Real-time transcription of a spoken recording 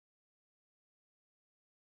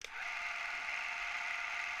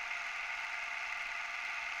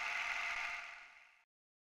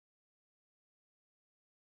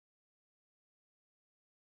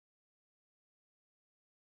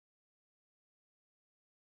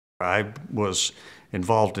I was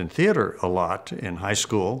involved in theater a lot in high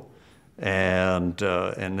school, and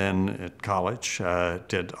then at college.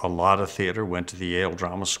 Did a lot of theater, went to the Yale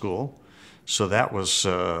Drama School. So that was,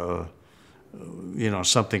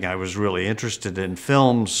 something I was really interested in.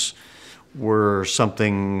 Films were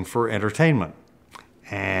something for entertainment,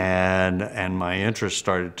 and my interest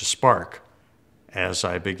started to spark as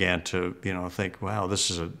I began to, think, wow,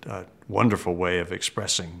 this is a wonderful way of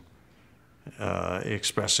expressing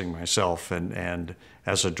myself and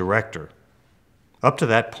as a director. Up to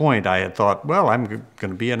that point, I had thought, well, I'm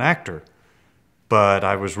going to be an actor. But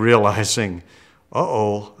I was realizing,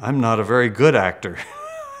 uh-oh, I'm not a very good actor.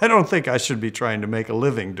 I don't think I should be trying to make a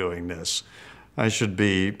living doing this. I should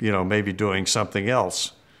be, maybe doing something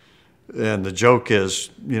else. And the joke is,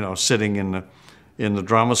 sitting in the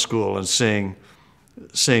drama school and seeing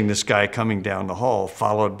this guy coming down the hall,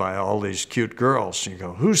 followed by all these cute girls. You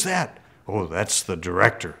go, who's that? Oh, that's the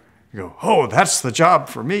director. You go, oh, that's the job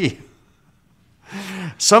for me.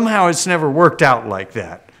 Somehow it's never worked out like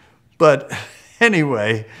that. But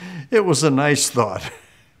anyway, it was a nice thought.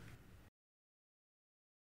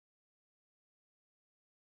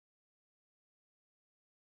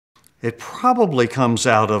 It probably comes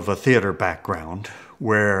out of a theater background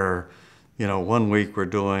where, one week we're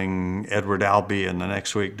doing Edward Albee and the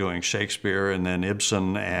next week doing Shakespeare and then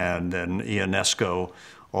Ibsen and then Ionesco,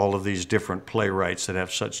 all of these different playwrights that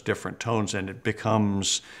have such different tones, and it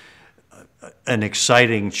becomes an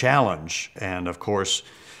exciting challenge. And of course,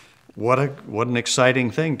 what an exciting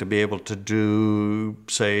thing to be able to do,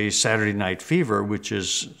 say, Saturday Night Fever, which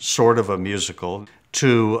is sort of a musical,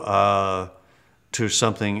 to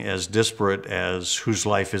something as disparate as Whose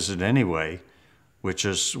Life Is It Anyway, which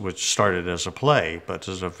started as a play, but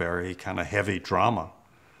is a very kind of heavy drama,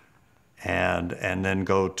 and then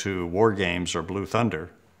go to Wargames or Blue Thunder.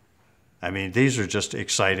 I mean, these are just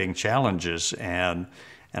exciting challenges, and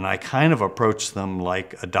I kind of approach them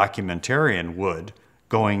like a documentarian would,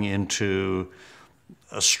 going into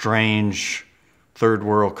a strange third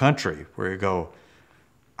world country where you go,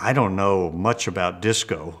 I don't know much about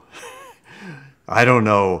disco. I don't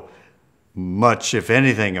know much, if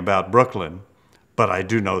anything, about Brooklyn, but I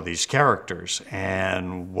do know these characters.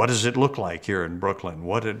 And what does it look like here in Brooklyn?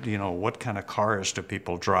 What kind of cars do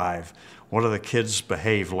people drive? What do the kids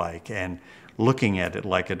behave like? And looking at it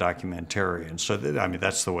like a documentarian. So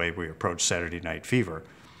that's the way we approach Saturday Night Fever.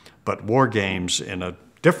 But Wargames, in a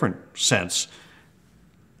different sense,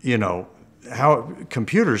 how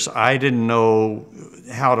computers, I didn't know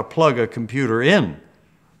how to plug a computer in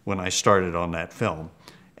when I started on that film.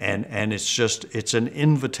 And it's an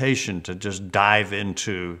invitation to just dive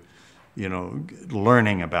into,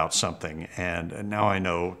 learning about something. And now I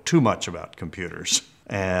know too much about computers.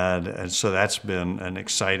 And so that's been an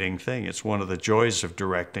exciting thing. It's one of the joys of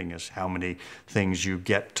directing is how many things you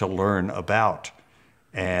get to learn about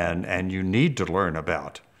and you need to learn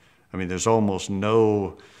about. I mean, there's almost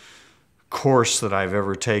no course that I've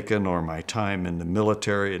ever taken, or my time in the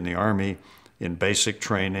military, in the Army, in basic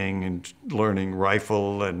training and learning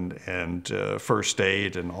rifle and first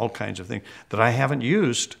aid and all kinds of things, that I haven't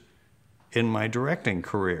used in my directing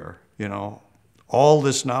career. All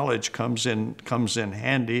this knowledge comes in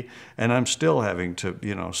handy, and I'm still having to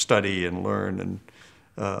study and learn and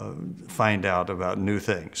find out about new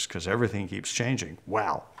things, because everything keeps changing.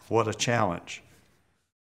 Wow, what a challenge.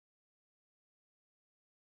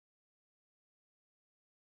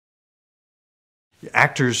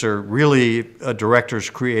 Actors are really a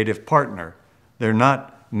director's creative partner. They're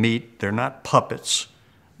not meat, they're not puppets.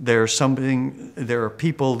 There are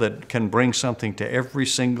people that can bring something to every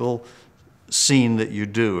single scene that you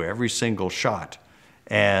do, every single shot.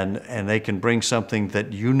 And they can bring something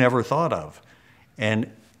that you never thought of.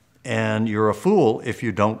 And you're a fool if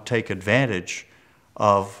you don't take advantage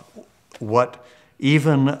of what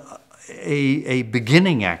even a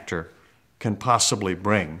beginning actor can possibly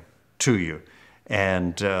bring to you.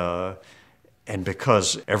 And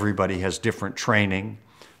because everybody has different training,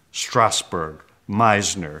 Strasberg,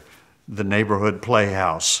 Meisner, the neighborhood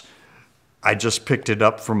playhouse, I just picked it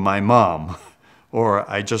up from my mom, or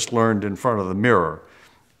I just learned in front of the mirror.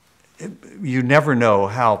 You never know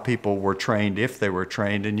how people were trained, if they were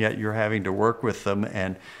trained, and yet you're having to work with them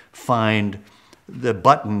and find the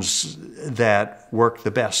buttons that work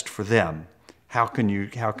the best for them. How can you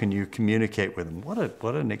communicate with them?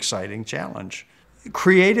 What an exciting challenge.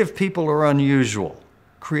 Creative people are unusual.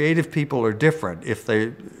 Creative people are different. If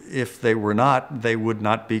they were not, they would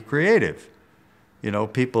not be creative.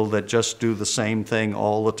 People that just do the same thing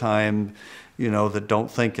all the time, that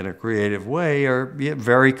don't think in a creative way are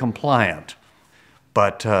very compliant.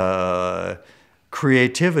 But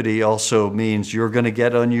creativity also means you're going to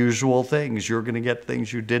get unusual things. You're going to get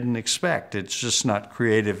things you didn't expect. It's just not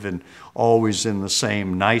creative and always in the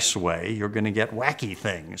same nice way. You're going to get wacky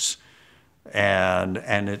things. And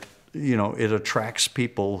it, you know, it attracts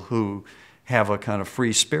people who have a kind of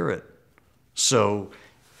free spirit. So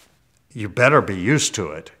you better be used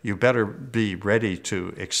to it. You better be ready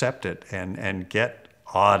to accept it and get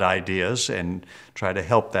odd ideas and try to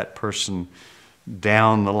help that person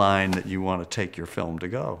down the line that you want to take your film to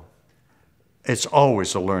go. It's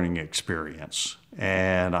always a learning experience,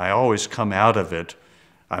 and I always come out of it.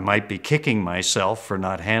 I might be kicking myself for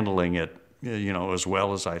not handling it, you know, as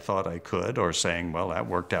well as I thought I could, or saying, well, that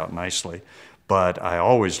worked out nicely, but I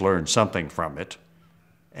always learn something from it,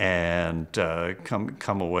 and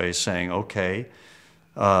come away saying, okay,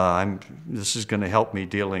 this is going to help me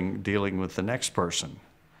dealing with the next person.